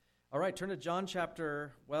All right, turn to John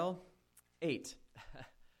chapter, 8.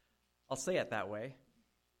 I'll say it that way.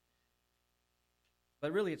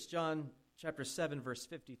 But really it's John chapter 7, verse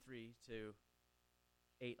 53 to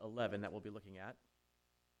 8:11 that we'll be looking at. I'm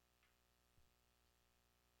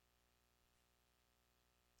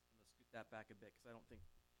going to scoot that back a bit because I don't think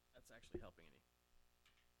that's actually helping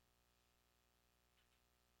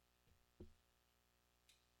any.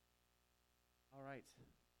 All right.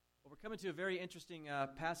 Well, we're coming to a very interesting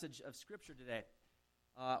passage of Scripture today.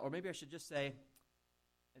 Or maybe I should just say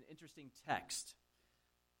an interesting text.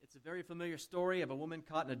 It's a very familiar story of a woman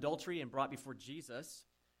caught in adultery and brought before Jesus.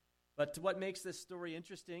 But what makes this story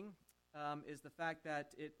interesting is the fact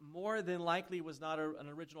that it more than likely was not an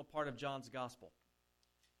original part of John's gospel.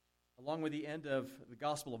 Along with the end of the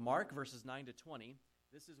Gospel of Mark, verses 9 to 20,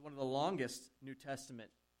 this is one of the longest New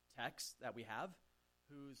Testament texts that we have,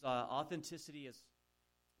 whose authenticity is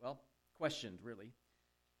questioned, really.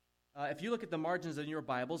 If you look at the margins in your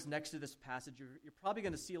Bibles next to this passage, you're probably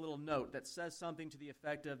going to see a little note that says something to the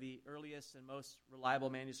effect of the earliest and most reliable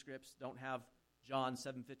manuscripts don't have John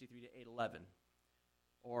 7:53 to 8:11,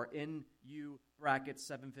 or NU brackets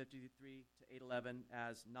 7:53 to 8:11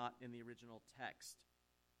 as not in the original text.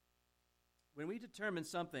 When we determine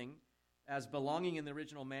something as belonging in the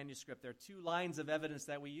original manuscript, there are two lines of evidence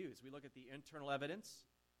that we use. We look at the internal evidence,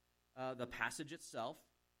 the passage itself,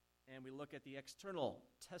 and we look at the external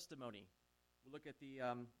testimony. We look at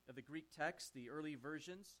the Greek text, the early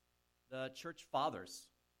versions, the church fathers.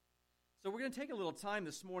 So we're going to take a little time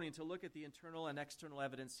this morning to look at the internal and external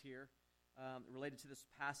evidence here related to this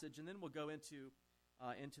passage, and then we'll go into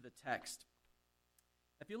the text.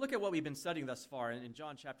 If you look at what we've been studying thus far, in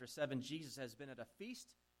John chapter 7, Jesus has been at a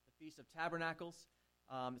feast, the Feast of Tabernacles.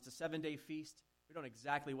 It's a 7-day feast. We don't know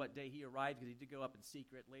exactly what day he arrived because he did go up in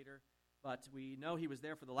secret later. But we know he was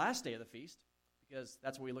there for the last day of the feast, because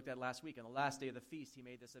that's what we looked at last week. On the last day of the feast, he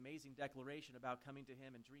made this amazing declaration about coming to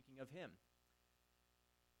him and drinking of him.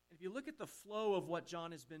 And if you look at the flow of what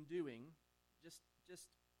John has been doing, just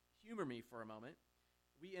humor me for a moment.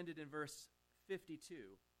 We ended in verse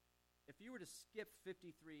 52. If you were to skip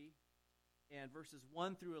 53 and verses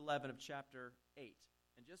 1 through 11 of chapter 8,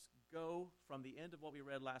 and just go from the end of what we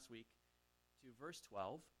read last week to verse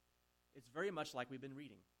 12, it's very much like we've been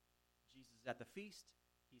reading. Jesus is at the feast.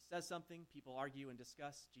 He says something. People argue and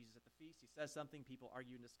discuss. Jesus at the feast. He says something. People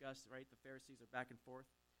argue and discuss, right? The Pharisees are back and forth.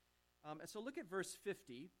 And so look at verse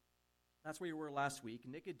 50. That's where you were last week.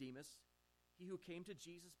 Nicodemus, he who came to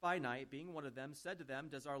Jesus by night, being one of them, said to them,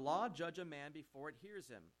 "Does our law judge a man before it hears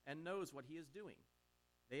him and knows what he is doing?"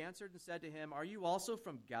 They answered and said to him, "Are you also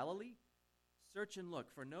from Galilee? Search and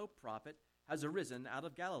look, for no prophet has arisen out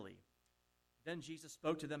of Galilee." Then Jesus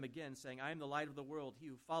spoke to them again, saying, "I am the light of the world. He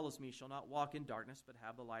who follows me shall not walk in darkness, but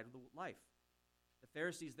have the light of the life." The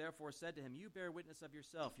Pharisees therefore said to him, "You bear witness of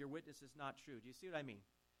yourself. Your witness is not true." Do you see what I mean?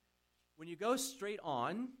 When you go straight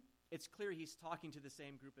on, it's clear he's talking to the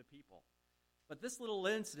same group of people. But this little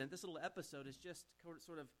incident, this little episode is just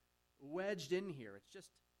sort of wedged in here. It's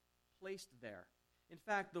just placed there. In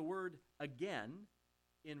fact, the word "again"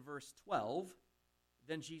 in verse 12,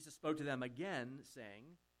 then Jesus spoke to them again,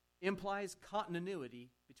 saying, implies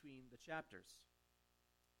continuity between the chapters.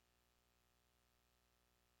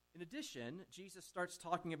 In addition, Jesus starts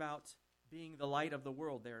talking about being the light of the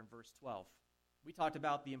world there in verse 12. We talked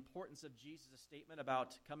about the importance of Jesus' statement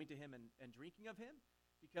about coming to him and drinking of him,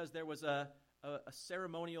 because there was a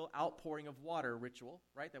ceremonial outpouring of water ritual,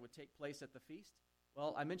 right, that would take place at the feast.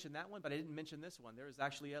 Well, I mentioned that one, but I didn't mention this one. There is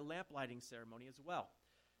actually a lamp lighting ceremony as well.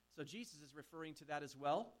 So Jesus is referring to that as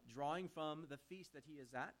well, drawing from the feast that he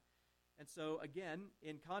is at. And so, again,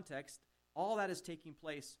 in context, all that is taking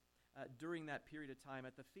place during that period of time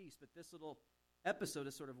at the feast. But this little episode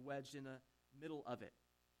is sort of wedged in the middle of it.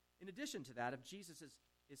 In addition to that, if Jesus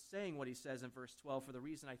is saying what he says in verse 12 for the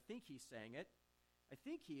reason I think he's saying it, I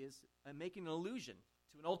think he is making an allusion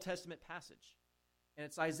to an Old Testament passage. And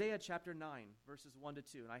it's Isaiah chapter 9, verses 1 to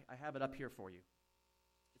 2. And I have it up here for you.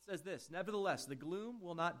 It says this, "Nevertheless, the gloom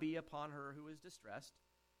will not be upon her who is distressed,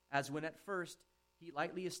 as when at first he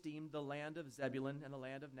lightly esteemed the land of Zebulun and the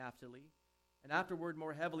land of Naphtali, and afterward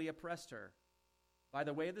more heavily oppressed her. By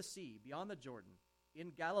the way of the sea, beyond the Jordan,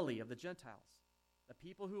 in Galilee of the Gentiles, the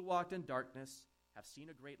people who walked in darkness have seen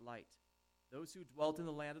a great light. Those who dwelt in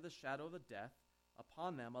the land of the shadow of the death,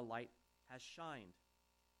 upon them a light has shined."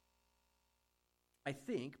 I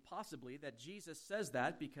think, possibly, that Jesus says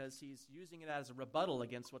that because he's using it as a rebuttal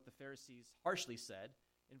against what the Pharisees harshly said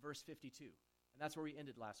in verse 52. And that's where we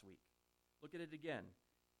ended last week. Look at it again.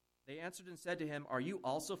 They answered and said to him, "Are you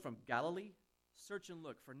also from Galilee? Search and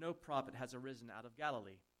look, for no prophet has arisen out of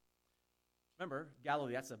Galilee." Remember,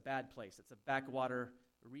 Galilee, that's a bad place. It's a backwater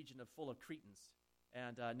region full of Cretans.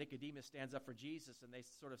 And Nicodemus stands up for Jesus, and they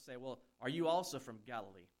sort of say, well, are you also from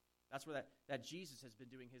Galilee? That's where that Jesus has been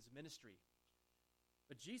doing his ministry.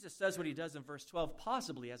 But Jesus says what he does in verse 12,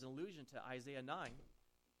 possibly as an allusion to Isaiah 9,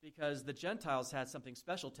 because the Gentiles had something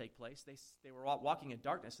special take place. They were walking in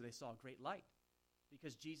darkness, and they saw a great light,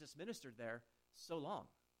 because Jesus ministered there so long.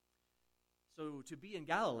 So to be in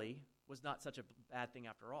Galilee was not such a bad thing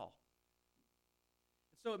after all.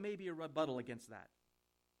 And so it may be a rebuttal against that.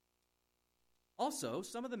 Also,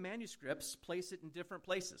 some of the manuscripts place it in different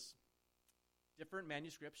places. Different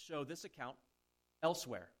manuscripts show this account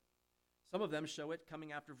elsewhere. Some of them show it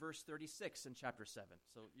coming after verse 36 in chapter 7.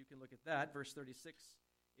 So you can look at that. Verse 36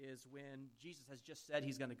 is when Jesus has just said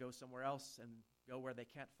he's going to go somewhere else and go where they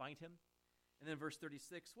can't find him. And then verse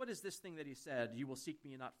 36, what is this thing that he said? You will seek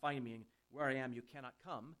me and not find me, and where I am you cannot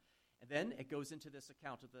come. And then it goes into this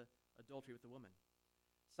account of the adultery with the woman.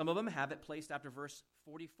 Some of them have it placed after verse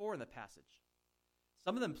 44 in the passage.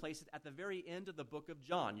 Some of them place it at the very end of the book of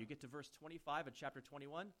John. You get to verse 25 of chapter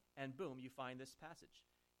 21, and boom, you find this passage.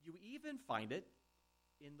 You even find it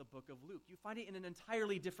in the book of Luke. You find it in an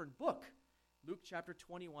entirely different book, Luke chapter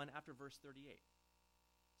 21 after verse 38.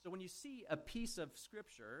 So when you see a piece of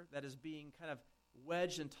scripture that is being kind of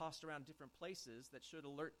wedged and tossed around different places, that should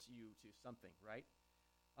alert you to something, right?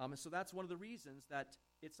 So that's one of the reasons that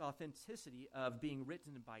its authenticity of being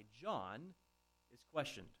written by John is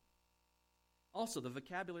questioned. Also, the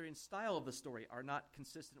vocabulary and style of the story are not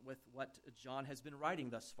consistent with what John has been writing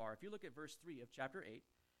thus far. If you look at verse 3 of chapter 8,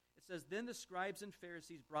 it says, Then the scribes and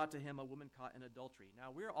Pharisees brought to him a woman caught in adultery. Now,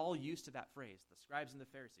 we're all used to that phrase, the scribes and the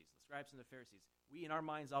Pharisees, the scribes and the Pharisees. We, in our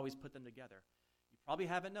minds, always put them together. You probably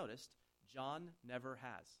haven't noticed, John never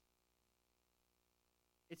has.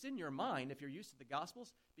 It's in your mind if you're used to the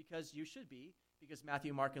Gospels, because you should be, because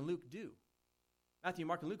Matthew, Mark, and Luke do. Matthew,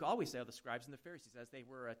 Mark, and Luke always say of the scribes and the Pharisees as they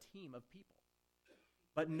were a team of people.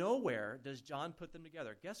 But nowhere does John put them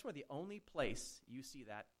together. Guess where the only place you see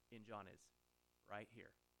that in John is? Right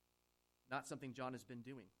here. Not something John has been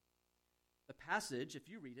doing. The passage, if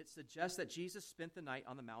you read it, suggests that Jesus spent the night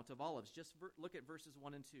on the Mount of Olives. Just look at verses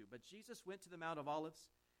 1 and 2. But Jesus went to the Mount of Olives.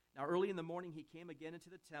 Now early in the morning he came again into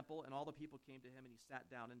the temple, and all the people came to him, and he sat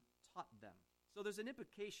down and taught them. So there's an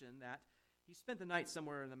implication that he spent the night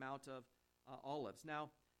somewhere in the Mount of Olives. Now,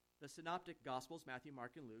 the synoptic Gospels, Matthew,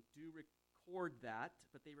 Mark, and Luke, do record that,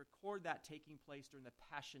 but they record that taking place during the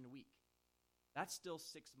Passion Week. That's still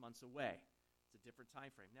 6 months away. It's a different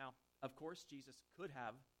time frame. Now, of course, Jesus could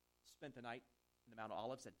have spent the night in the Mount of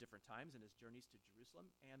Olives at different times in his journeys to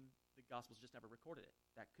Jerusalem, and the Gospels just never recorded it.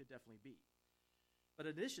 That could definitely be. But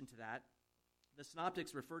in addition to that, the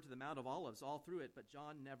synoptics refer to the Mount of Olives all through it, but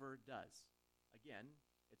John never does. Again,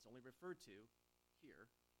 it's only referred to here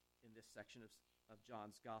in this section of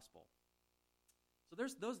John's Gospel. So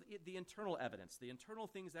there's the internal evidence, the internal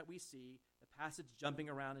things that we see, the passage jumping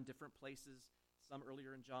around in different places, some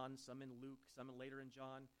earlier in John, some in Luke, some later in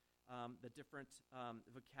John, the different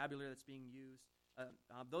vocabulary that's being used.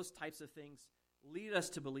 Those types of things lead us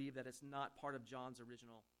to believe that it's not part of John's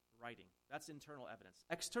original writing. That's internal evidence.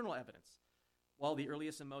 External evidence. Well, the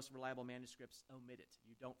earliest and most reliable manuscripts omit it.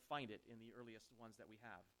 You don't find it in the earliest ones that we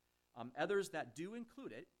have. Others that do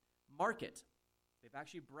include it mark it. They've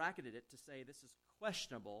actually bracketed it to say this is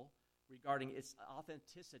questionable regarding its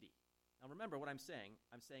authenticity. Now remember what I'm saying.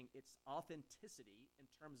 I'm saying its authenticity in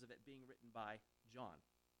terms of it being written by John.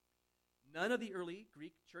 None of the early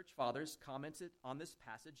Greek church fathers commented on this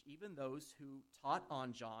passage, even those who taught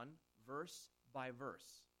on John verse by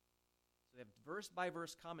verse. So they have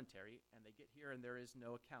verse-by-verse commentary, and they get here, and there is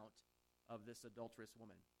no account of this adulterous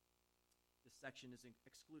woman. This section is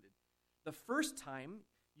excluded. The first time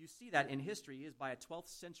you see that in history is by a 12th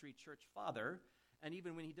century church father, and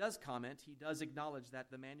even when he does comment, he does acknowledge that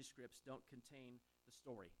the manuscripts don't contain the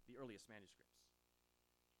story, the earliest manuscripts.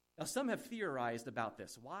 Now, some have theorized about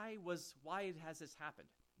this. Why has this happened?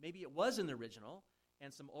 Maybe it was in the original,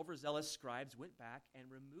 and some overzealous scribes went back and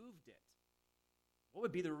removed it. What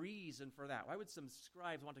would be the reason for that? Why would some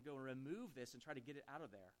scribes want to go and remove this and try to get it out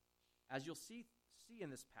of there? As you'll see in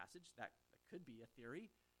this passage, that could be a theory.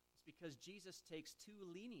 It's because Jesus takes too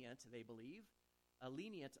lenient, they believe, a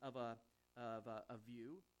lenient of a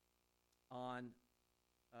view on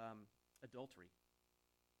adultery.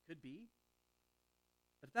 Could be.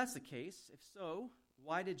 But if that's the case, if so,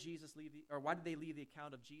 why did they leave the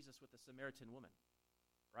account of Jesus with the Samaritan woman?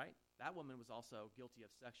 Right? That woman was also guilty of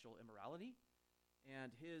sexual immorality.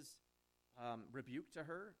 And his rebuke to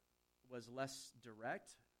her was less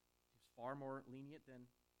direct. He was far more lenient than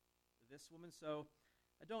this woman. So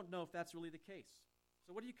I don't know if that's really the case.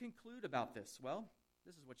 So what do you conclude about this? Well,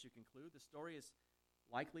 this is what you conclude. The story is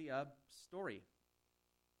likely a story,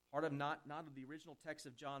 part of not of the original text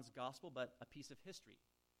of John's gospel, but a piece of history,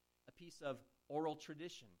 a piece of oral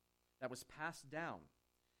tradition that was passed down.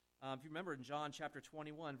 If you remember in John chapter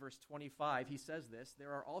 21, verse 25, he says this,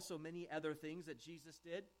 there are also many other things that Jesus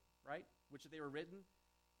did, right, which they were written.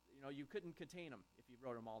 You know, you couldn't contain them if you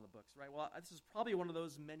wrote them all in the books, right? Well, this is probably one of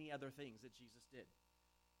those many other things that Jesus did.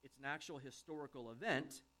 It's an actual historical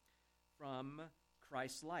event from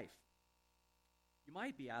Christ's life. You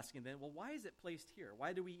might be asking then, well, why is it placed here?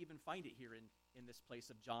 Why do we even find it here in this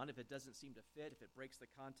place of John if it doesn't seem to fit, if it breaks the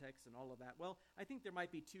context and all of that? Well, I think there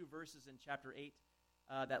might be two verses in chapter 8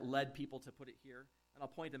 that led people to put it here, and I'll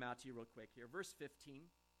point them out to you real quick here. Verse 15,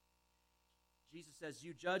 Jesus says,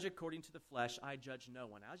 you judge according to the flesh, I judge no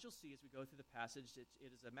one. As you'll see as we go through the passage, it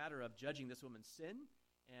is a matter of judging this woman's sin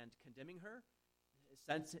and condemning her,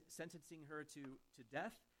 sentencing her to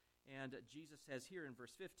death. And Jesus says here in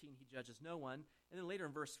verse 15, he judges no one. And then later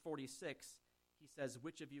in verse 46, he says,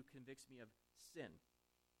 which of you convicts me of sin?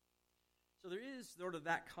 So there is sort of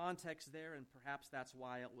that context there, and perhaps that's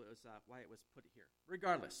why it was put here.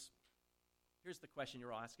 Regardless, here's the question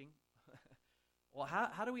you're asking. Well,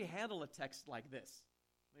 how do we handle a text like this?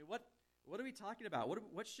 I mean, what are we talking about?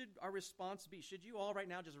 What should our response be? Should you all right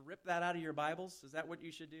now just rip that out of your Bibles? Is that what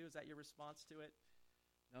you should do? Is that your response to it?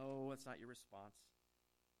 No, that's not your response.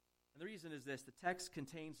 And the reason is this. The text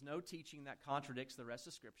contains no teaching that contradicts the rest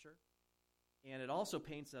of Scripture, and it also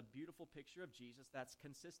paints a beautiful picture of Jesus that's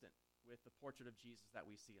consistent with the portrait of Jesus that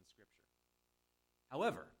we see in Scripture.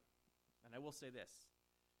 However, and I will say this,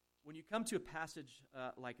 when you come to a passage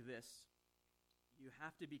like this, you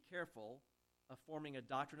have to be careful of forming a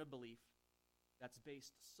doctrine of belief that's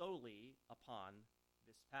based solely upon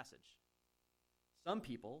this passage. Some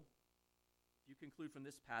people, if you conclude from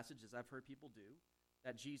this passage, as I've heard people do,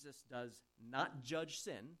 that Jesus does not judge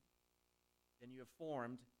sin, then you have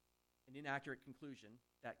formed an inaccurate conclusion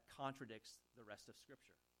that contradicts the rest of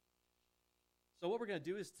Scripture. So what we're going to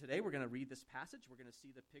do is today we're going to read this passage. We're going to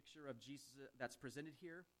see the picture of Jesus that's presented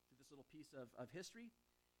here through this little piece of history.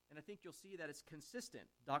 And I think you'll see that it's consistent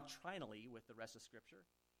doctrinally with the rest of Scripture.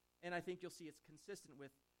 And I think you'll see it's consistent with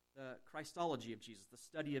the Christology of Jesus, the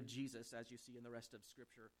study of Jesus, as you see in the rest of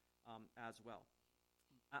Scripture as well.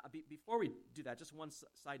 Before we do that, just one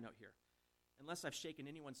side note here. Unless I've shaken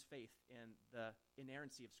anyone's faith in the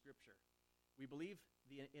inerrancy of Scripture, we believe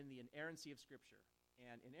in the inerrancy of Scripture.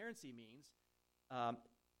 And inerrancy means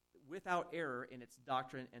without error in its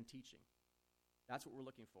doctrine and teaching. That's what we're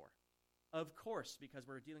looking for. Of course, because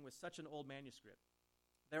we're dealing with such an old manuscript,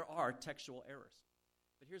 there are textual errors.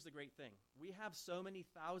 But here's the great thing. We have so many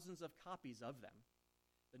thousands of copies of them,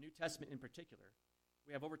 the New Testament in particular.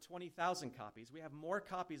 We have over 20,000 copies. We have more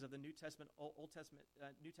copies of the New Testament,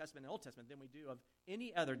 New Testament, and Old Testament than we do of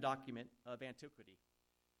any other document of antiquity.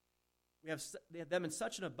 We have them in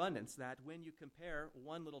such an abundance that when you compare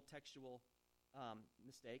one little textual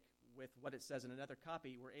mistake with what it says in another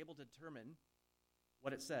copy, we're able to determine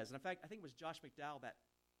what it says. And in fact, I think it was Josh McDowell that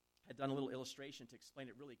had done a little illustration to explain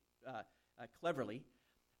it really cleverly.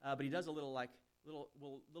 But he does a little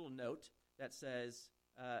note that says,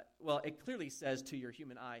 it clearly says to your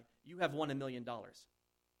human eye, you have won $1 million.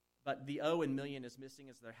 But the O in million is missing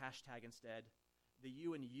as their hashtag instead. The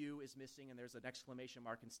U in you is missing and there's an exclamation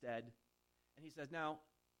mark instead. And he says, now,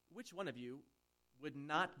 which one of you would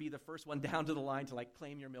not be the first one down to the line to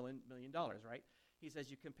claim your $1 million, right? He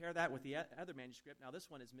says you compare that with the other manuscript. Now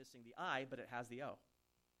this one is missing the I, but it has the O.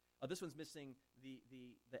 Oh, this one's missing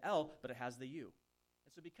the L, but it has the U.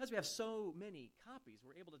 And so because we have so many copies,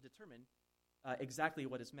 we're able to determine exactly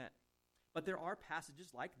what is meant. But there are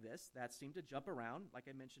passages like this that seem to jump around. Like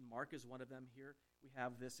I mentioned, Mark is one of them. Here we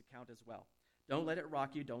have this account as well. Don't let it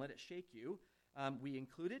rock you. Don't let it shake you. We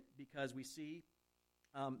include it because we see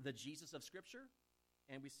the Jesus of Scripture,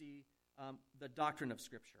 and we see the doctrine of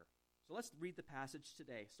Scripture. So let's read the passage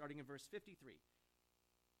today, starting in verse 53.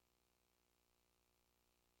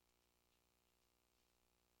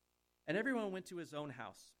 And everyone went to his own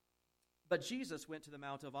house, but Jesus went to the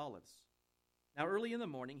Mount of Olives. Now early in the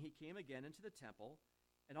morning he came again into the temple,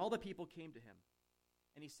 and all the people came to him,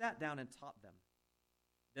 and he sat down and taught them.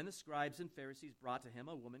 Then the scribes and Pharisees brought to him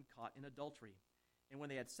a woman caught in adultery. And when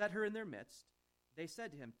they had set her in their midst, they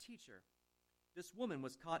said to him, Teacher, this woman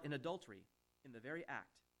was caught in adultery in the very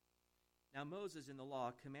act. Now Moses in the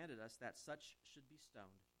law commanded us that such should be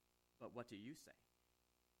stoned. But what do you say?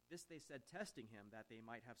 This they said, testing him, that they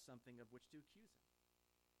might have something of which to accuse him.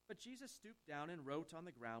 But Jesus stooped down and wrote on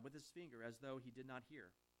the ground with his finger as though he did not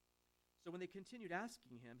hear. So when they continued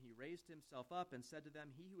asking him, he raised himself up and said to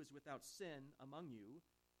them, "He who is without sin among you,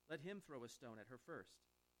 let him throw a stone at her first."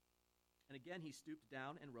 And again he stooped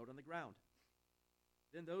down and wrote on the ground.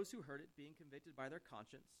 Then those who heard it, being convicted by their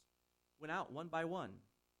conscience, went out one by one,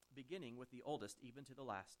 beginning with the oldest even to the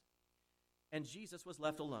last. And Jesus was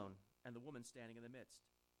left alone, and the woman standing in the midst.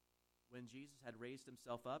 When Jesus had raised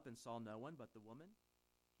himself up and saw no one but the woman,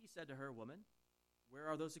 he said to her, "Woman, where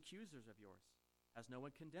are those accusers of yours? Has no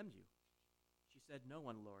one condemned you?" She said, "No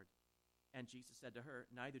one, Lord." And Jesus said to her,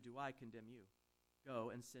 "Neither do I condemn you. Go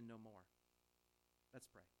and sin no more." Let's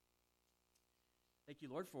pray. Thank you,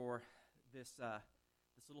 Lord, for this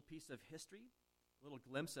little piece of history, a little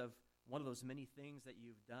glimpse of one of those many things that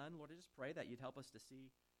you've done. Lord, I just pray that you'd help us to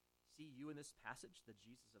see you in this passage, the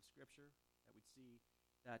Jesus of Scripture, that we'd see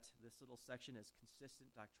that this little section is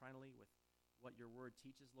consistent doctrinally with what your word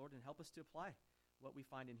teaches, Lord, and help us to apply what we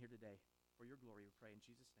find in here today. For your glory, we pray in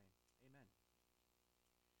Jesus' name. Amen.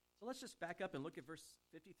 So let's just back up and look at verse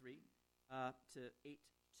 53 to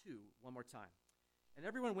 8:2 one more time. And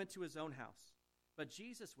everyone went to his own house, but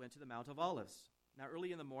Jesus went to the Mount of Olives. Now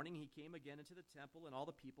early in the morning he came again into the temple, and all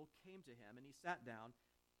the people came to him, and he sat down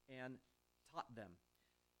and taught them.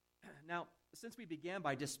 Now, since we began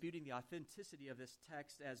by disputing the authenticity of this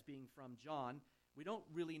text as being from John, we don't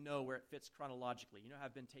really know where it fits chronologically.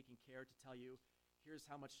 I've been taking care to tell you, here's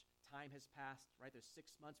how much time has passed, right? There's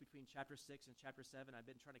 6 months between chapter 6 and chapter 7. I've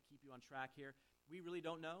been trying to keep you on track here. We really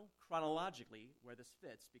don't know chronologically where this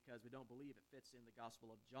fits because we don't believe it fits in the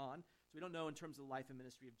Gospel of John. So we don't know in terms of the life and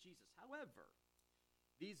ministry of Jesus. However,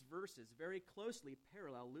 these verses very closely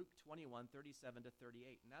parallel Luke 21:37 to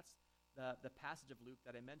 38. And that's the passage of Luke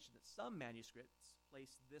that I mentioned that some manuscripts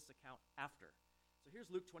place this account after. So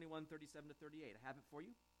here's Luke 21:37 to 38. I have it for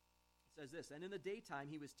you. It says this, "And in the daytime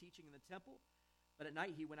he was teaching in the temple, but at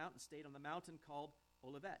night he went out and stayed on the mountain called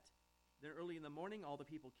Olivet. Then early in the morning all the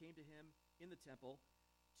people came to him in the temple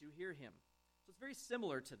to hear him." So it's very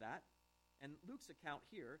similar to that. And Luke's account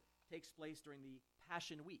here takes place during the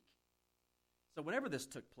Passion Week. So whenever this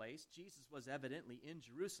took place, Jesus was evidently in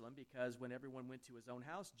Jerusalem because when everyone went to his own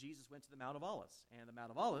house, Jesus went to the Mount of Olives. And the Mount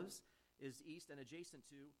of Olives is east and adjacent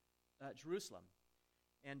to Jerusalem.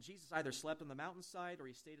 And Jesus either slept on the mountainside or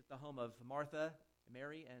he stayed at the home of Martha,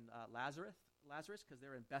 Mary, and Lazarus, because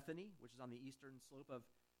they're in Bethany, which is on the eastern slope of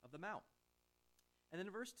the mount. And then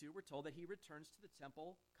in verse 2, we're told that he returns to the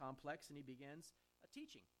temple complex and he begins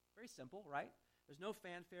teaching. Very simple, right? There's no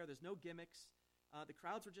fanfare, there's no gimmicks. The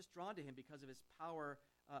crowds were just drawn to him because of his power,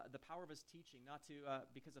 the power of his teaching, not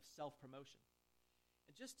because of self-promotion.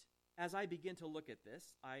 And just as I begin to look at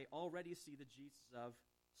this, I already see the Jesus of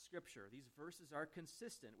Scripture. These verses are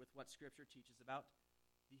consistent with what Scripture teaches about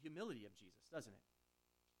the humility of Jesus, doesn't it?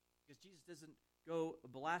 Because Jesus doesn't go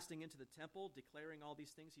blasting into the temple declaring all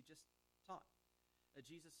these things. He just taught.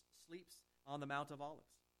 Jesus sleeps on the Mount of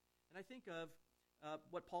Olives. And I think of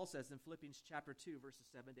what Paul says in Philippians chapter 2, verses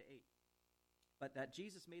 7 to 8. "But that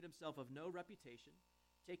Jesus made himself of no reputation,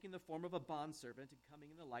 taking the form of a bondservant and coming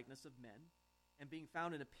in the likeness of men, and being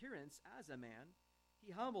found in appearance as a man, he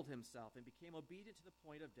humbled himself and became obedient to the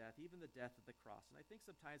point of death, even the death of the cross." And I think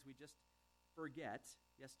sometimes we just forget,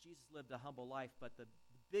 yes, Jesus lived a humble life, but the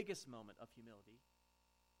biggest moment of humility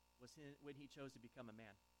was when he chose to become a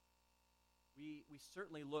man. We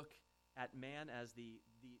certainly look at man as the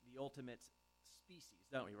ultimate species,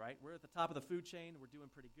 don't we, right? We're at the top of the food chain, we're doing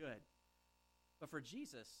pretty good. But for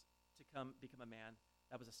Jesus to become a man,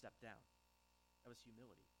 that was a step down. That was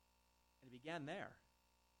humility. And it began there.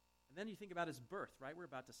 And then you think about his birth, right? We're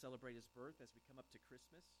about to celebrate his birth as we come up to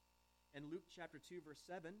Christmas. In Luke chapter 2, verse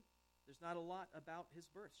 7, there's not a lot about his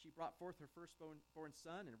birth. "She brought forth her firstborn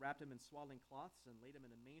son and wrapped him in swaddling cloths and laid him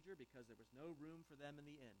in a manger because there was no room for them in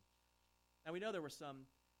the inn." Now we know there was a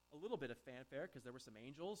little bit of fanfare because there were some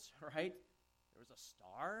angels, right? There was a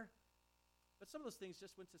star. But some of those things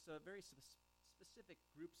just went to some very specific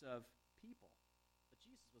groups of people. But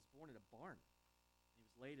Jesus was born in a barn. He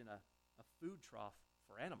was laid in a food trough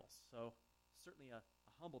for animals. So certainly a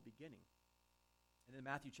humble beginning. And then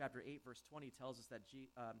Matthew chapter 8, verse 20 tells us that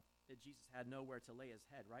Jesus had nowhere to lay his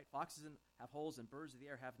head, right? Foxes have holes and birds of the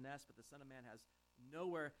air have nests, but the Son of Man has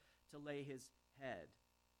nowhere to lay his head.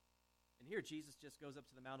 And here Jesus just goes up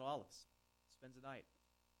to the Mount of Olives, spends the night,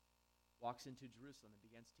 walks into Jerusalem and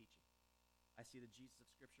begins teaching. I see the Jesus of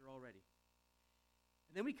Scripture already.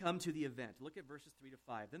 And then we come to the event. Look at verses 3 to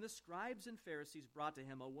 5. "Then the scribes and Pharisees brought to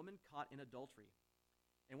him a woman caught in adultery.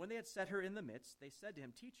 And when they had set her in the midst, they said to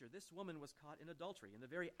him, 'Teacher, this woman was caught in adultery, in the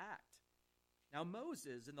very act. Now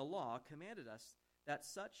Moses in the law commanded us that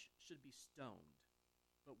such should be stoned.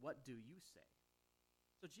 But what do you say?'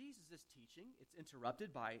 So Jesus is teaching. It's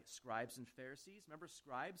interrupted by scribes and Pharisees. Remember,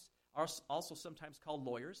 scribes are also sometimes called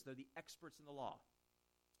lawyers. They're the experts in the law.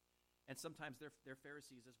 And sometimes they're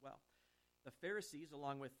Pharisees as well. The Pharisees,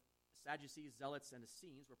 along with Sadducees, Zealots, and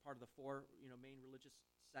Essenes, were part of the four main religious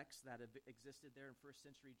sects that have existed there in first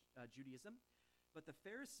century Judaism. But the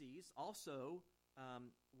Pharisees also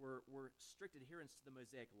were strict adherents to the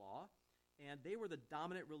Mosaic law, and they were the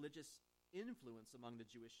dominant religious influence among the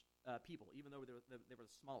Jewish people, even though they were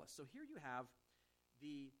the smallest. So here you have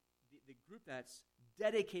the group that's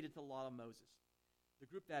dedicated to the law of Moses, the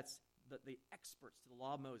group that's the experts to the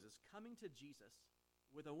law of Moses, coming to Jesus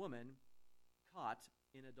with a woman caught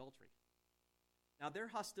in adultery. Now, their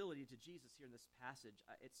hostility to Jesus here in this passage,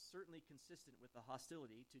 it's certainly consistent with the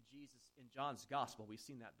hostility to Jesus in John's gospel. We've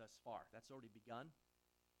seen that thus far. That's already begun.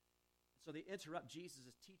 So they interrupt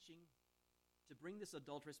Jesus' teaching to bring this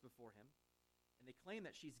adulteress before him, and they claim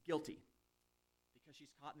that she's guilty because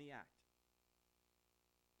she's caught in the act.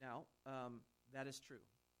 Now, that is true.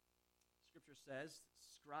 Scripture says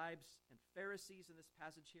scribes and Pharisees in this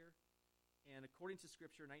passage here, and according to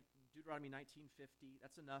Scripture, Deuteronomy 19:50,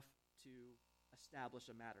 that's enough to establish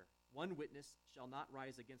a matter. One witness shall not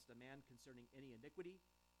rise against a man concerning any iniquity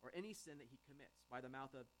or any sin that he commits. By the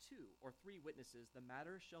mouth of 2 or 3 witnesses, the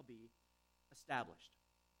matter shall be established.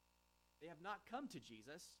 They have not come to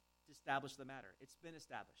Jesus to establish the matter. It's been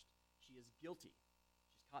established. She is guilty.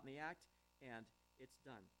 She's caught in the act, and it's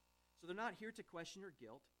done. So they're not here to question her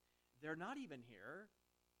guilt. They're not even here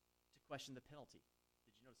to question the penalty.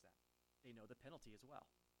 Did you notice that? They know the penalty as well.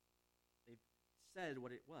 They've said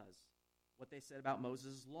what it was, what they said about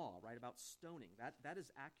Moses' law, right, about stoning. That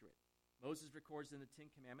is accurate. Moses records in the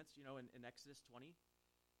Ten Commandments, in Exodus 20,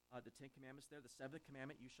 the Ten Commandments there, the seventh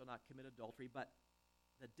commandment, you shall not commit adultery, but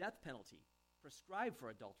the death penalty prescribed for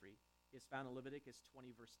adultery is found in Leviticus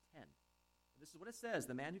 20, verse 10. And this is what it says: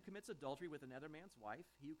 the man who commits adultery with another man's wife,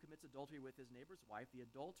 he who commits adultery with his neighbor's wife, the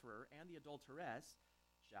adulterer and the adulteress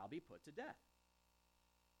shall be put to death.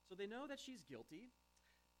 So they know that she's guilty.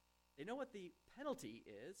 They know what the penalty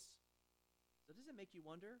is. So does it make you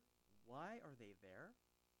wonder, why are they there?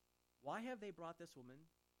 Why have they brought this woman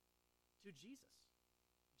to Jesus?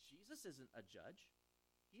 Jesus isn't a judge.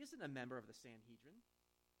 He isn't a member of the Sanhedrin.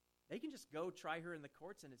 They can just go try her in the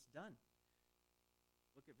courts and it's done.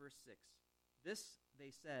 Look at verse 6. This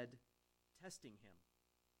they said, testing him,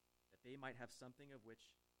 that they might have something of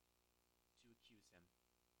which to accuse him.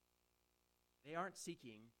 They aren't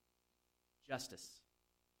seeking justice.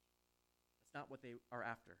 That's not what they are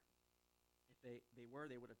after. If they were,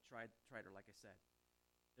 they would have tried her, like I said.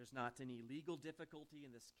 There's not any legal difficulty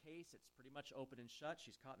in this case. It's pretty much open and shut.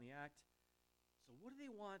 She's caught in the act. So what do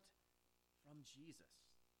they want from Jesus?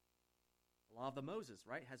 The law of the Moses,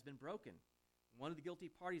 right, has been broken. One of the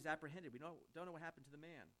guilty parties apprehended. We don't know what happened to the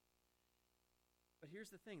man. But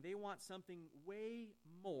here's the thing. They want something way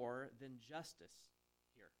more than justice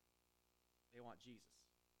here. They want Jesus.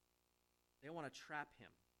 They want to trap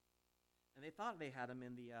him. And they thought they had him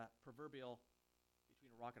in the proverbial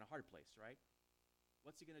between a rock and a hard place, right?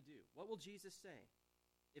 What's he going to do? What will Jesus say?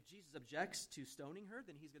 If Jesus objects to stoning her,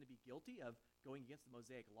 then he's going to be guilty of going against the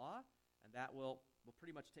Mosaic law, and that will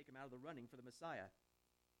pretty much take him out of the running for the Messiah.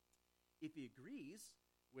 If he agrees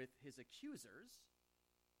with his accusers,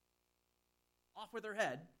 off with their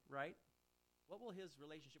head, right? What will his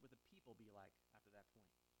relationship with the people be like after that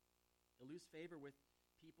point? He'll lose favor with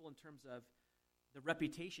people in terms of the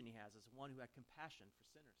reputation he has as one who had compassion for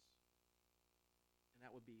sinners. And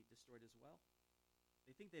that would be destroyed as well.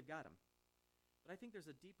 They think they've got him. But I think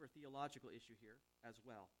there's a deeper theological issue here as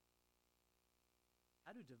well.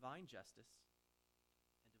 How do divine justice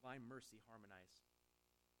and divine mercy harmonize?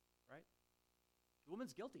 Right? The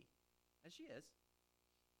woman's guilty, as she is.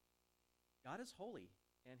 God is holy,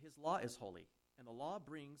 and his law is holy. And the law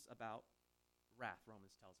brings about wrath,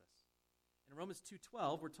 Romans tells us. In Romans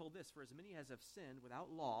 2:12, we're told this: for as many as have sinned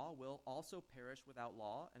without law will also perish without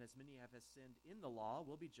law, and as many as have sinned in the law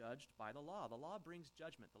will be judged by the law. The law brings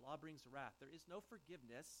judgment. The law brings wrath. There is no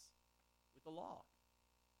forgiveness with the law.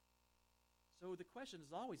 So the question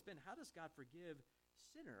has always been, how does God forgive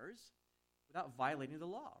sinners without violating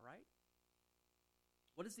the law, right?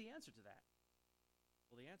 What is the answer to that?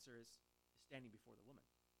 Well, the answer is standing before the woman.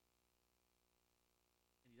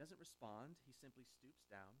 And he doesn't respond. He simply stoops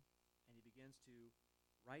down, and he begins to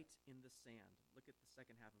write in the sand. Look at the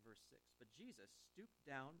second half of verse 6. But Jesus stooped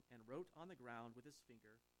down and wrote on the ground with his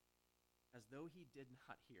finger as though he did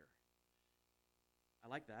not hear.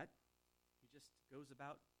 I like that. He just goes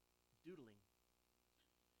about doodling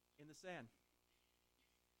in the sand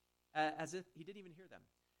as if he didn't even hear them.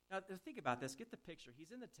 Now, think about this. Get the picture.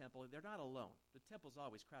 He's in the temple. They're not alone. The temple's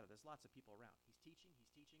always crowded. There's lots of people around. He's teaching,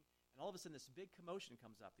 and all of a sudden this big commotion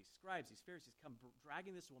comes up. These scribes, these Pharisees come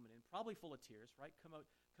dragging this woman in, probably full of tears, right?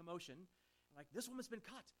 Commotion. Like, this woman's been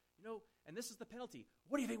caught, and this is the penalty.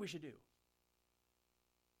 What do you think we should do?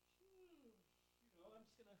 I'm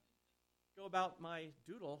just going to go about my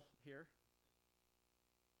doodle here.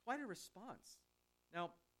 Quite a response.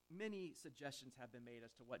 Now, many suggestions have been made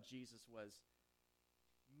as to what Jesus was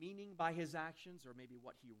meaning by his actions, or maybe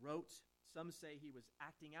what he wrote. Some say he was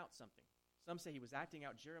acting out something. Some say he was acting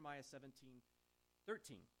out Jeremiah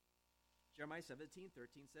 17:13. Jeremiah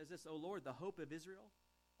 17:13 says this, O Lord, the hope of Israel,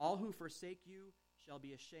 all who forsake you shall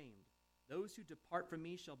be ashamed. Those who depart from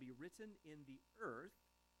me shall be written in the earth,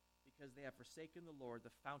 because they have forsaken the Lord,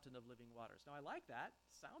 the fountain of living waters. Now, I like that.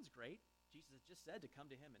 Sounds great. Jesus has just said to come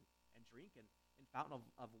to him and drink, and fountain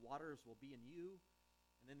of waters will be in you.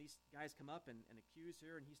 And then these guys come up and accuse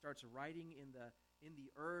her, and he starts writing in the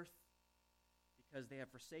earth, because they have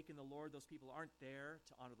forsaken the Lord. Those people aren't there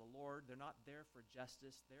to honor the Lord. They're not there for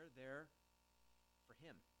justice. They're there for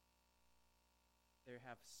him. They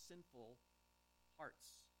have sinful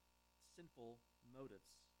hearts, sinful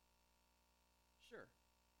motives. Sure.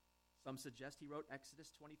 Some suggest he wrote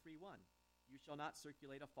Exodus 23:1. You shall not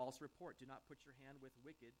circulate a false report. Do not put your hand with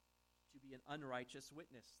wicked to be an unrighteous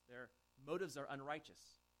witness. Their motives are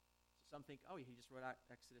unrighteous. So some think, he just wrote out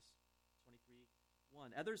Exodus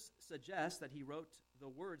 23:1. Others suggest that he wrote the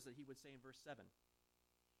words that he would say in verse 7.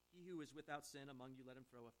 He who is without sin among you, let him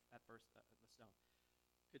throw a stone.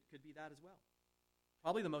 Could be that as well.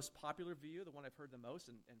 Probably the most popular view, the one I've heard the most,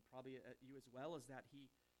 and probably you as well, is that he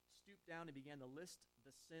stooped down and began to list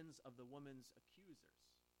the sins of the woman's accusers.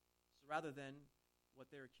 So rather than what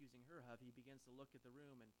they're accusing her of, he begins to look at the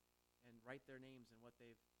room and write their names and what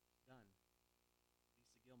they've done.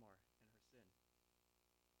 Lisa Gilmore and her sin.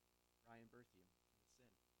 Ryan Berthium and his sin,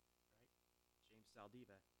 right? James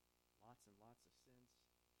Saldiva, lots and lots of sins.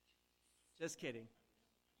 Just kidding.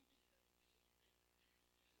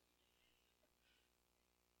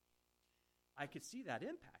 I could see that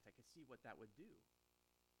impact. I could see what that would do.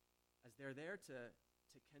 As they're there to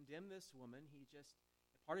condemn this woman,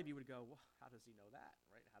 part of you would go, well, how does he know that,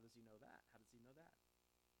 right? How does he know that? How does he know that?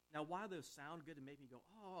 Now, while those sound good and make me go,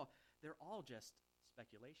 they're all just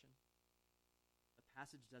speculation. The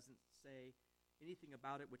passage doesn't say anything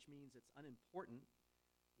about it, which means it's unimportant.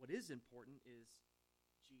 What is important is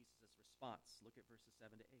Jesus' response. Look at verses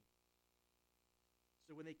 7 to 8.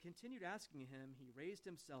 So when they continued asking him, he raised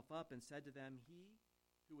himself up and said to them, He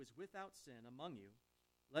who is without sin among you,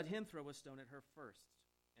 let him throw a stone at her first.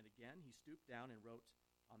 And again, he stooped down and wrote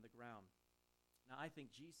on the ground. Now, I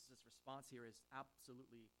think Jesus' response here is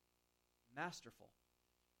absolutely masterful,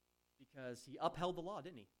 because he upheld the law,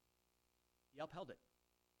 didn't he? He upheld it,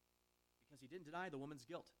 because he didn't deny the woman's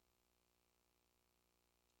guilt.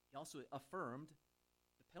 He also affirmed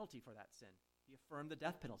the penalty for that sin. He affirmed the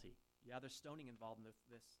death penalty. Yeah, there's stoning involved in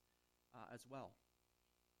this as well.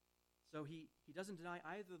 So he doesn't deny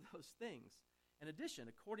either of those things. In addition,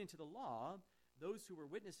 according to the law, those who were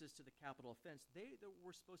witnesses to the capital offense, they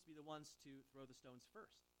were supposed to be the ones to throw the stones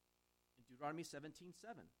first. In Deuteronomy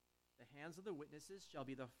 17:7, the hands of the witnesses shall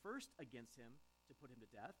be the first against him to put him to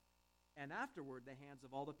death, and afterward the hands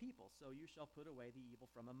of all the people. So you shall put away the evil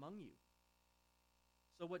from among you.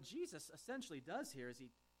 So what Jesus essentially does here is he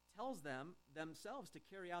tells them themselves to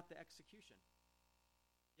carry out the execution.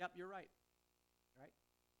 Yep, you're right. Right?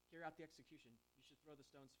 Carry out the execution. You should throw the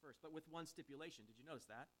stones first, but with one stipulation. Did you notice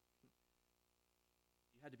that?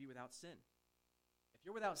 You had to be without sin. If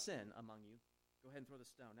you're without sin among you, go ahead and throw the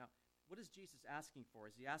stone. Now, what is Jesus asking for?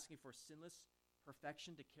 Is he asking for sinless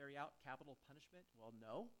perfection to carry out capital punishment? Well,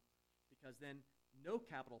 no, because then no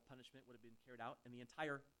capital punishment would have been carried out in the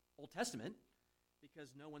entire Old Testament,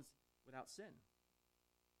 because no one's without sin.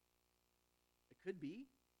 It could be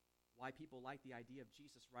why people like the idea of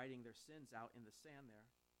Jesus writing their sins out in the sand there,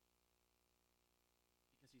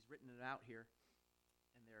 because he's written it out here,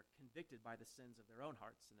 and they're convicted by the sins of their own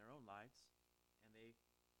hearts and their own lives, and they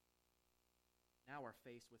now are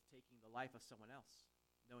faced with taking the life of someone else,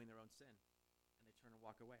 knowing their own sin, and they turn and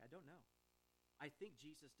walk away. I don't know. I think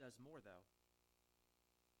Jesus does more, though.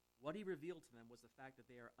 What he revealed to them was the fact that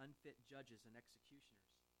they are unfit judges and executioners,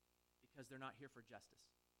 because they're not here for justice.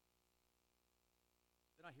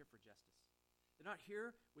 They're not here for justice. They're not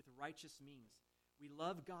here with righteous means. We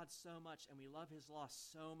love God so much, and we love his law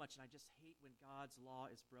so much, and I just hate when God's law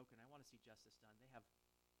is broken. I want to see justice done. They have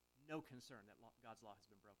no concern that God's law has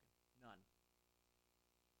been broken. None.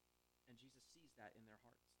 And Jesus sees that in their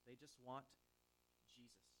hearts. They just want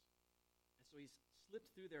Jesus. So he's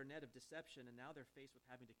slipped through their net of deception, and now they're faced with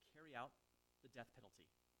having to carry out the death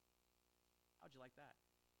penalty. How'd you like that?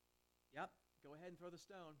 Yep, go ahead and throw the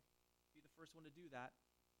stone. Be the first one to do that.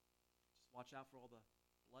 Just watch out for all the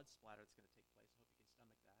blood splatter that's going to take place. I hope you can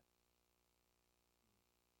stomach that.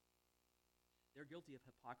 They're guilty of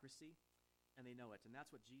hypocrisy, and they know it. And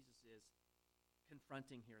that's what Jesus is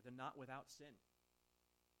confronting here. They're not without sin.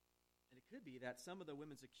 And it could be that some of the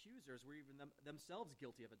women's accusers were even themselves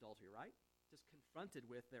guilty of adultery, right? Just confronted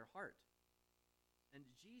with their heart. And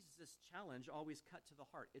Jesus' challenge always cut to the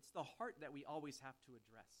heart. It's the heart that we always have to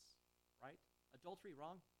address, right? Adultery,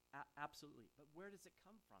 wrong? Absolutely. But where does it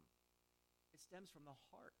come from? It stems from the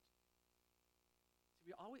heart.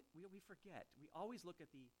 So we forget. We always look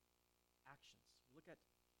at the actions. We look at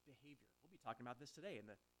behavior. We'll be talking about this today in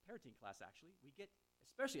the parenting class, actually. We get,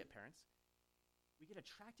 especially at parents, we get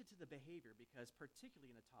attracted to the behavior because,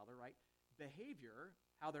 particularly in a toddler, right, behavior,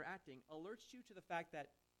 how they're acting, alerts you to the fact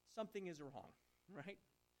that something is wrong, right?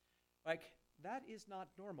 Like, that is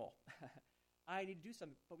not normal. I need to do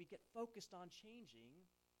something, but we get focused on changing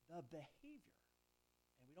the behavior,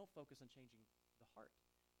 and we don't focus on changing the heart.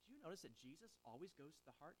 Do you notice that Jesus always goes to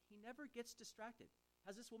the heart? He never gets distracted.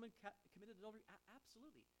 Has this woman committed adultery?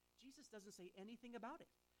 Absolutely. Jesus doesn't say anything about it.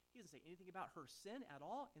 He doesn't say anything about her sin at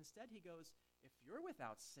all. Instead, he goes, if you're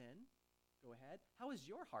without sin, go ahead. How is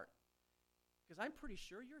your heart? Because I'm pretty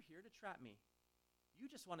sure you're here to trap me.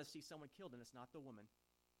 You just want to see someone killed, and it's not the woman.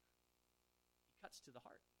 He cuts to the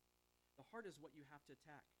heart. The heart is what you have to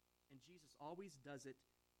attack. And Jesus always does it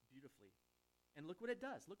beautifully. And look what it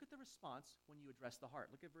does. Look at the response when you address the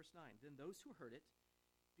heart. Look at verse 9. Then those who heard it,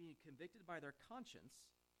 being convicted by their conscience,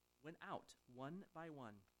 went out one by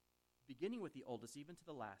one, beginning with the oldest even to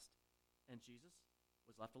the last. And Jesus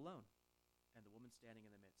was left alone, and the woman standing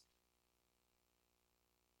in the midst.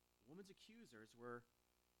 The woman's accusers were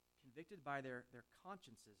convicted by their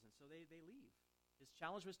consciences, and so they leave. His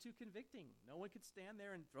challenge was too convicting. No one could stand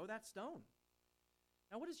there and throw that stone.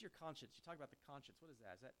 Now, what is your conscience? You talk about the conscience. What is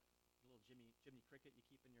that? Is that a little Jiminy Cricket you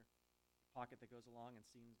keep in your pocket that goes along and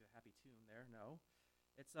sings a happy tune there? No.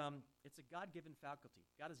 It's a God-given faculty.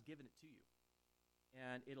 God has given it to you.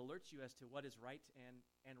 And it alerts you as to what is right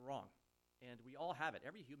and wrong. And we all have it.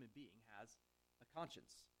 Every human being has a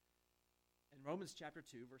conscience. In Romans chapter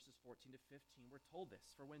 2, verses 14 to 15, we're told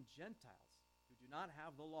this. For when Gentiles who do not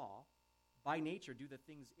have the law by nature do the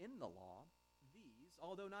things in the law, these,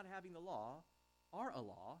 although not having the law, are a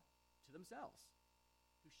law to themselves,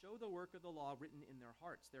 who show the work of the law written in their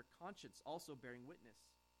hearts, their conscience also bearing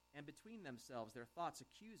witness, and between themselves their thoughts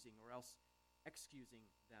accusing or else excusing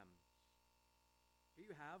them. Here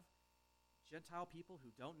you have Gentile people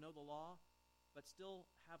who don't know the law, but still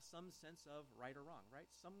have some sense of right or wrong, right?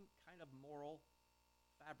 Some kind of moral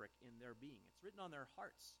fabric in their being. It's written on their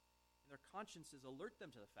hearts, and their consciences alert them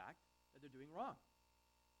to the fact that they're doing wrong.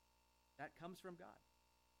 That comes from God.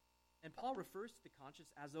 And Paul refers to the conscience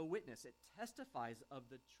as a witness. It testifies of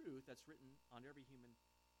the truth that's written on every human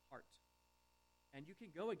heart. And you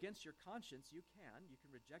can go against your conscience. You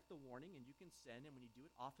can reject the warning, and you can sin, and when you do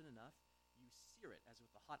it often enough, you sear it, as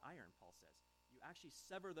with a hot iron, Paul says. You actually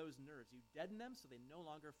sever those nerves. You deaden them so they no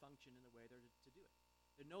longer function in the way they're to do it.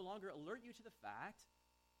 They no longer alert you to the fact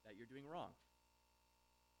that you're doing wrong.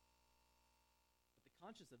 But the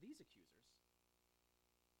conscience of these accusers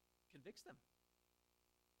convicts them.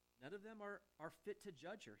 None of them are fit to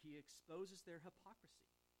judge her. He exposes their hypocrisy.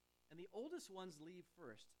 And the oldest ones leave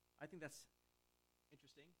first. I think that's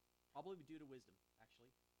interesting, probably due to wisdom,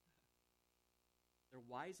 actually. They're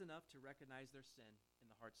wise enough to recognize their sin in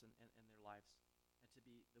the hearts and their lives, and to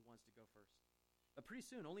be the ones to go first. But pretty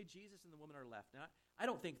soon, only Jesus and the woman are left. Now, I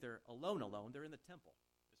don't think they're alone. They're in the temple.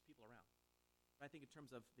 There's people around. But I think in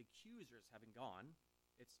terms of the accusers having gone,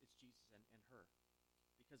 it's Jesus and her,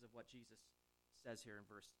 because of what Jesus says here in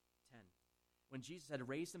verse 10. When Jesus had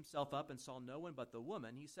raised himself up and saw no one but the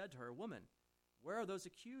woman, he said to her, "Woman, where are those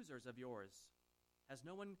accusers of yours? Has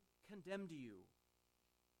no one condemned you?"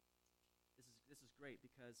 This is great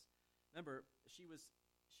because, remember, she was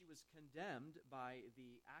condemned by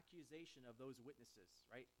the accusation of those witnesses,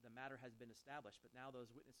 right? The matter has been established, but now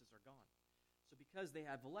those witnesses are gone. So because they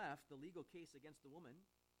have left, the legal case against the woman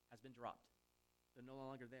has been dropped. They're no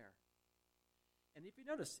longer there. And if you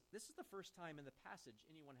notice, this is the first time in the passage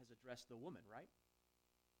anyone has addressed the woman, right?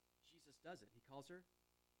 Jesus does it. He calls her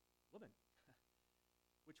woman,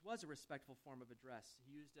 which was a respectful form of address.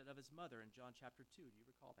 He used it of his mother in John chapter 2. Do you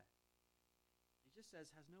recall that? He just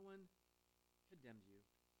says, "Has no one condemned you?"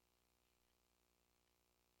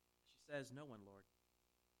 She says, "No one, Lord."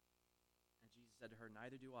 And Jesus said to her,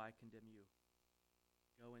 "Neither do I condemn you.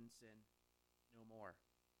 Go and sin no more."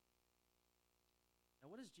 Now,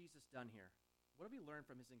 what has Jesus done here? What have we learned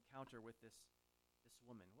from his encounter with this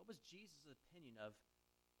woman? What was Jesus' opinion of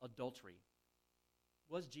adultery?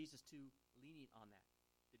 Was Jesus too lenient on that?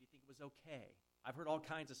 Did he think it was okay? I've heard all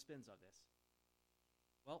kinds of spins of this.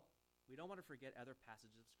 Well, we don't want to forget other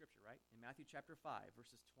passages of Scripture, right? In Matthew chapter 5,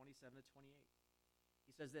 verses 27 to 28.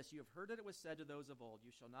 He says this, "You have heard that it was said to those of old,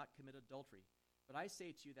 'You shall not commit adultery.' But I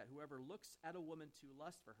say to you that whoever looks at a woman to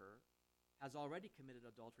lust for her has already committed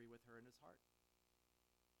adultery with her in his heart."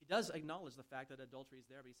 He does acknowledge the fact that adultery is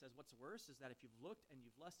there, but he says what's worse is that if you've looked and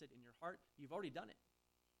you've lusted in your heart, you've already done it.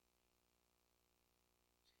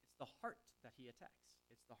 It's the heart that he attacks.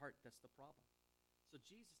 It's the heart that's the problem. So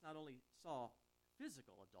Jesus not only saw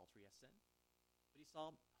physical adultery as sin, but he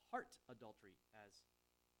saw heart adultery as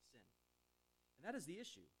sin. And that is the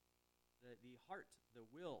issue. The heart, the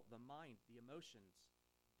will, the mind, the emotions,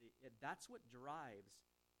 that's what drives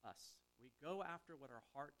us. We go after what our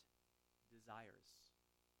heart desires.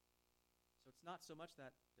 So it's not so much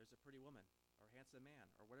that there's a pretty woman or a handsome man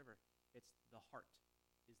or whatever. It's the heart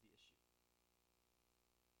is the issue.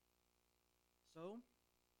 So,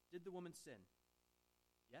 did the woman sin?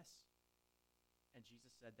 Yes. And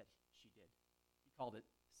Jesus said that she did. He called it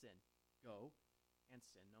sin. Go and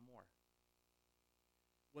sin no more.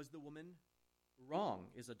 Was the woman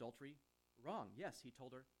wrong? Is adultery wrong? Yes, he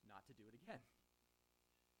told her not to do it again.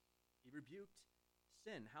 He rebuked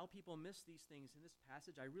sin. How people miss these things in this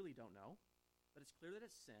passage, I really don't know. But it's clear that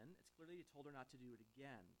it's sin. It's clear that he told her not to do it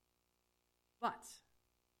again. But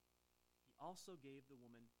he also gave the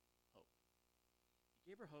woman hope. He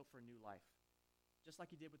gave her hope for a new life, just like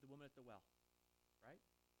he did with the woman at the well, right?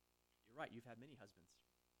 You're right, you've had many husbands.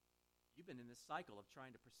 You've been in this cycle of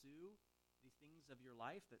trying to pursue the things of your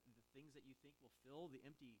life, the things that you think will fill the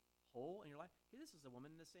empty hole in your life. Hey, this is a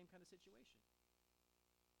woman in the same kind of situation.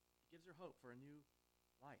 He gives her hope for a new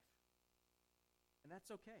life. And that's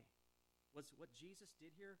okay. Was what Jesus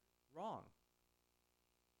did here wrong?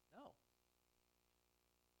 No.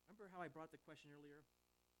 Remember how I brought the question earlier?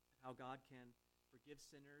 How God can forgive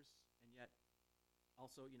sinners and yet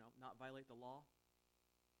also, not violate the law?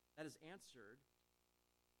 That is answered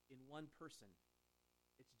in one person.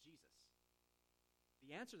 It's Jesus.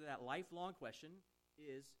 The answer to that lifelong question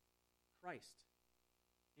is Christ.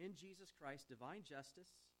 In Jesus Christ, divine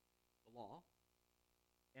justice, the law,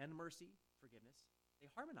 and mercy, forgiveness, they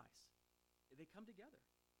harmonize. They come together.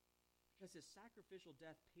 Because his sacrificial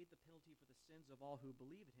death paid the penalty for the sins of all who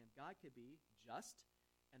believe in him. God could be just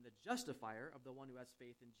and the justifier of the one who has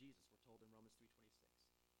faith in Jesus, we're told in Romans 3:26.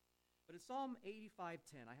 But in Psalm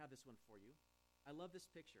 85:10, I have this one for you. I love this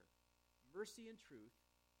picture. Mercy and truth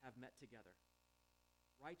have met together.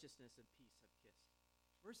 Righteousness and peace have kissed.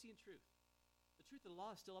 Mercy and truth. The truth of the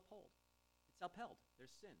law is still upheld. It's upheld.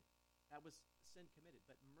 There's sin. That was sin committed,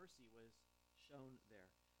 but mercy was shown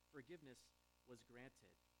there. Forgiveness was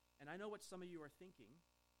granted. And I know what some of you are thinking,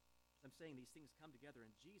 as I'm saying these things come together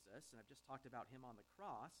in Jesus, and I've just talked about him on the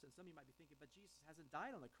cross, and some of you might be thinking, but Jesus hasn't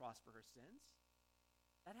died on the cross for her sins.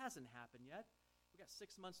 That hasn't happened yet. We've got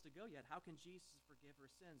 6 months to go yet. How can Jesus forgive her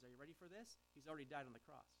sins? Are you ready for this? He's already died on the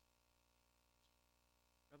cross.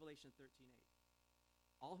 Revelation 13:8.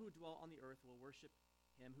 All who dwell on the earth will worship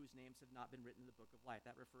him whose names have not been written in the book of life.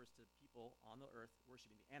 That refers to people on the earth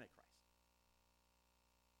worshiping the Antichrist.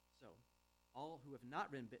 So, all who have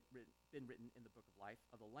not been written in the book of life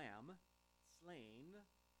of the Lamb, slain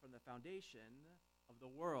from the foundation of the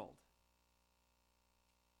world.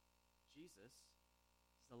 Jesus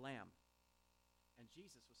is the Lamb. And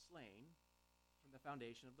Jesus was slain from the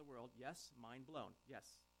foundation of the world. Yes, mind blown.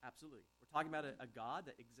 Yes, absolutely. We're talking about a God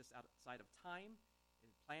that exists outside of time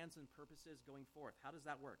and plans and purposes going forth. How does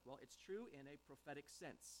that work? Well, it's true in a prophetic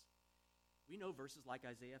sense. We know verses like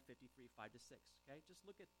Isaiah 53:5-6. Okay, just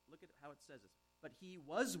look at how it says this. But he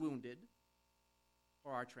was wounded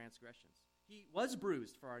for our transgressions. He was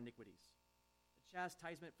bruised for our iniquities. The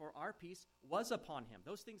chastisement for our peace was upon him.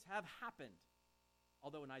 Those things have happened.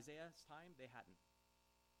 Although in Isaiah's time, they hadn't.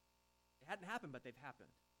 They hadn't happened, but they've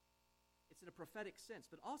happened. It's in a prophetic sense,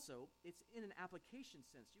 but also it's in an application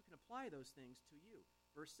sense. You can apply those things to you.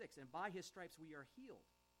 Verse 6, and by his stripes we are healed.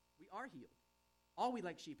 We are healed. All we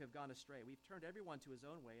like sheep have gone astray. We've turned everyone to his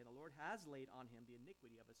own way, and the Lord has laid on him the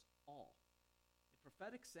iniquity of us all. In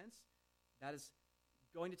prophetic sense, that is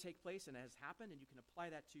going to take place and has happened, and you can apply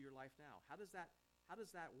that to your life now. How does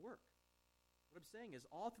that work? What I'm saying is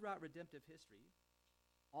all throughout redemptive history,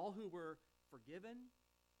 all who were forgiven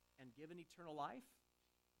and given eternal life,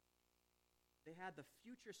 they had the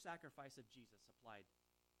future sacrifice of Jesus applied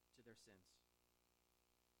to their sins.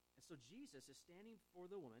 And so Jesus is standing for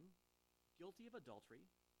the woman guilty of adultery,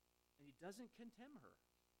 and he doesn't condemn her.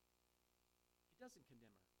 He doesn't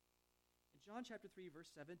condemn her. In John chapter 3, verse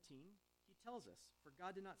 17, he tells us, "For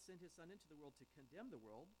God did not send his Son into the world to condemn the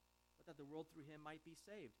world, but that the world through him might be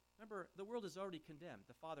saved." Remember, the world is already condemned.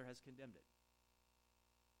 The Father has condemned it.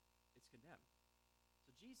 It's condemned.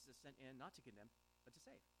 So Jesus is sent in not to condemn, but to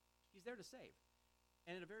save. He's there to save.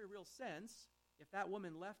 And in a very real sense, if that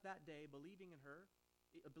woman left that day believing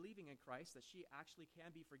in Christ, that she actually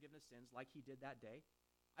can be forgiven of sins like he did that day,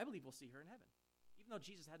 I believe we'll see her in heaven, even though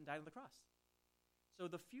Jesus hadn't died on the cross. So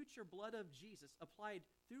the future blood of Jesus applied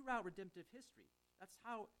throughout redemptive history. That's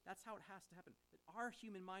how it has to happen. But our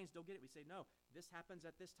human minds don't get it. We say, no, this happens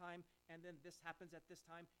at this time, and then this happens at this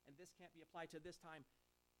time, and this can't be applied to this time.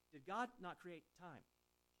 Did God not create time?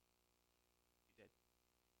 He did.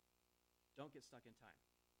 Don't get stuck in time.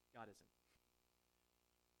 God isn't.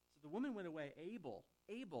 So the woman went away able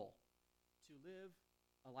to live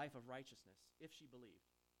a life of righteousness if she believed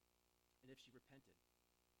and if she repented.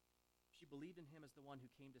 She believed in him as the one who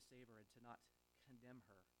came to save her and to not condemn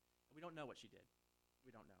her. And we don't know what she did.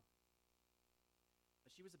 We don't know.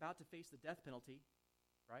 But she was about to face the death penalty,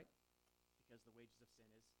 right? Because the wages of sin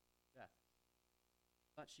is death.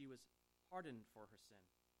 But she was pardoned for her sin.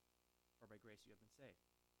 For by grace you have been saved.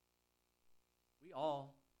 We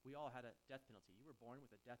all had a death penalty. You were born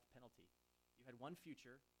with a death penalty. You had one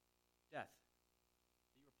future, death.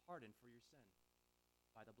 You were pardoned for your sin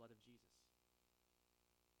by the blood of Jesus.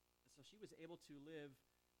 And so she was able to live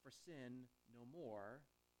for sin no more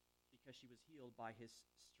because she was healed by his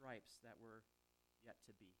stripes that were yet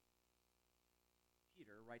to be.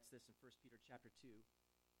 Peter writes this in 1 Peter chapter 2,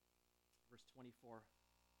 verse 24,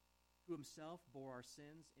 "Who himself bore our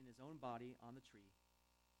sins in his own body on the tree,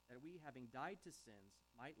 that we, having died to sins,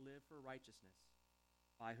 might live for righteousness,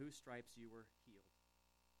 by whose stripes you were healed."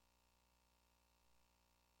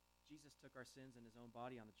 Jesus took our sins in his own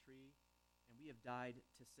body on the tree, and we have died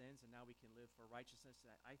to sins, and now we can live for righteousness.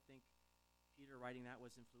 I think Peter writing that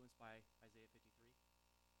was influenced by Isaiah 53.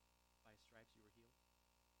 By his stripes you were healed.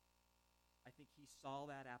 I think he saw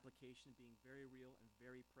that application being very real and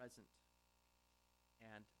very present.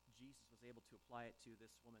 And Jesus was able to apply it to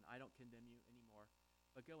this woman. I don't condemn you anymore,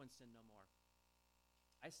 but go and sin no more.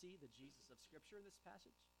 I see the Jesus of Scripture in this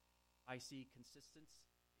passage. I see consistency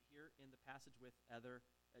here in the passage with other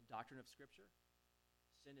doctrine of Scripture.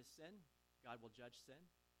 Sin is sin. God will judge sin.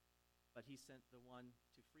 But he sent the one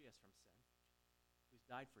to free us from sin, who's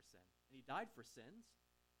died for sin. And he died for sins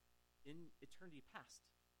in eternity past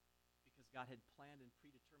because God had planned and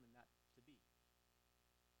predetermined that to be.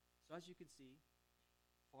 So as you can see,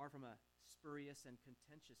 far from a spurious and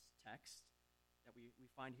contentious text that we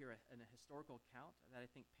find here in a historical account that I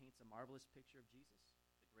think paints a marvelous picture of Jesus,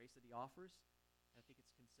 the grace that he offers, and I think it's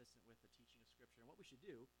consistent with the teaching of Scripture. And what we should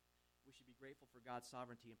do, we should be grateful for God's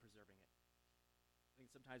sovereignty in preserving it. I think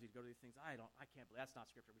sometimes we go to these things, I can't believe that's not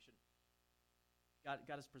Scripture. We shouldn't. God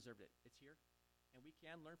has preserved it. It's here, and we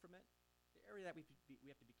can learn from it. The area that we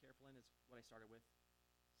have to be careful in is what I started with.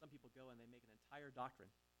 Some people go and they make an entire doctrine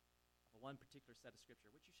of one particular set of Scripture,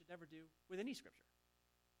 which you should never do with any Scripture,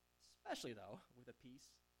 especially, though, with a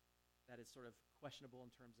piece that is sort of questionable in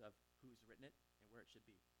terms of who's written it and where it should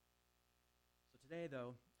be. So today,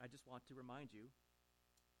 though, I just want to remind you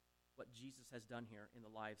what Jesus has done here in the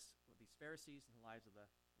lives of these Pharisees and the lives of the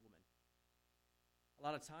woman. A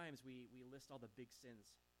lot of times we list all the big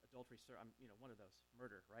sins, adultery, one of those,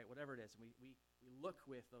 murder, right? Whatever it is. And we look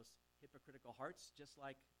with those hypocritical hearts, just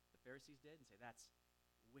like the Pharisees did, and say, that's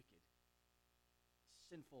wicked,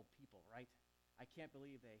 sinful people, right? I can't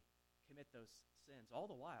believe they commit those sins, all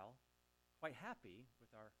the while quite happy with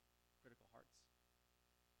our critical hearts.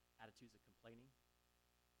 Attitudes of complaining,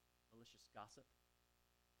 malicious gossip,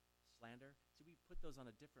 slander. So we put those on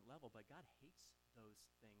a different level, but God hates those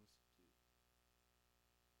things too.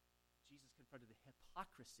 Jesus confronted the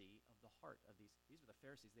hypocrisy of the heart of these. These were the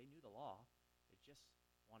Pharisees. They knew the law. They just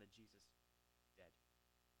wanted Jesus dead.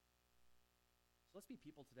 So let's be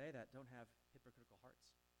people today that don't have hypocritical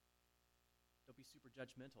hearts. Don't be super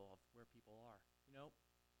judgmental of where people are.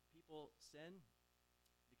 People sin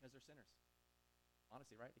because they're sinners.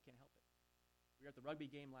 Honestly, right? They can't help it. We were at the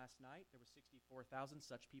rugby game last night. There were 64,000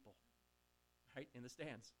 such people, right, in the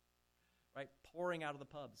stands, right, pouring out of the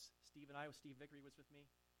pubs. Steve Vickery was with me.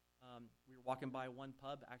 We were walking by one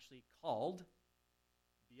pub actually called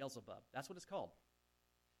Beelzebub. That's what it's called.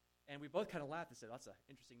 And we both kind of laughed and said, that's an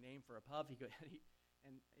interesting name for a pub.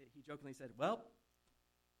 He jokingly said, well,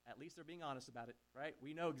 at least they're being honest about it, right?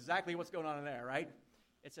 We know exactly what's going on in there, right?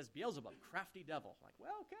 It says Beelzebub, crafty devil. Like,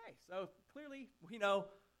 well, okay. So clearly we know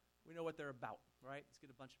what they're about, right? Let's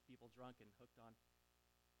get a bunch of people drunk and hooked on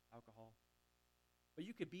alcohol. But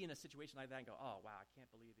you could be in a situation like that and go, oh, wow, I can't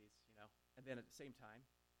believe these, And then at the same time,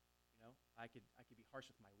 I could be harsh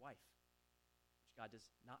with my wife, which God is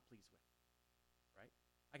not pleased with, right?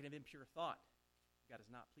 I can have impure thought God is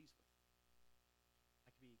not pleased with. I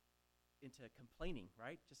could be into complaining,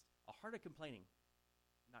 right? Just a heart of complaining,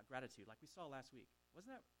 not gratitude, like we saw last week. Wasn't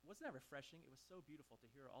that refreshing? It was so beautiful to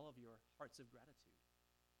hear all of your hearts of gratitude.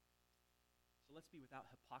 So let's be without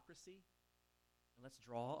hypocrisy, and let's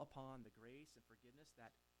draw upon the grace and forgiveness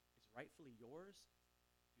that is rightfully yours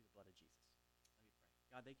through the blood of Jesus. Let me pray.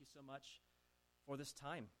 God, thank you so much for this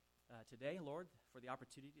time today, Lord, for the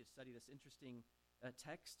opportunity to study this interesting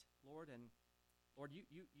text, Lord. And Lord,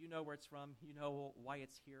 you know where it's from. You know why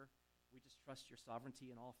it's here. We just trust your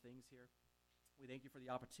sovereignty in all things here. We thank you for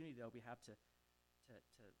the opportunity, though, we have to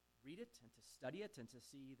read it and to study it and to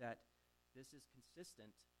see that this is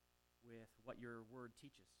consistent with what your word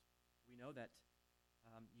teaches. We know that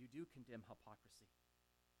you do condemn hypocrisy.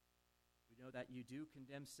 We know that you do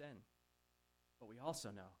condemn sin. But we also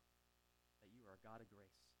know that you are a God of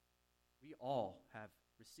grace. We all have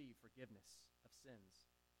received forgiveness of sins,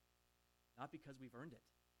 not because we've earned it,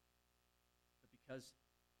 but because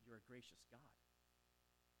you're a gracious God.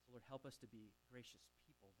 So Lord, help us to be gracious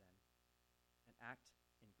people then and act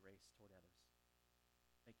in grace toward others.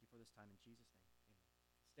 Thank you for this time in Jesus' name. Amen.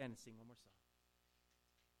 Stand and sing one more song.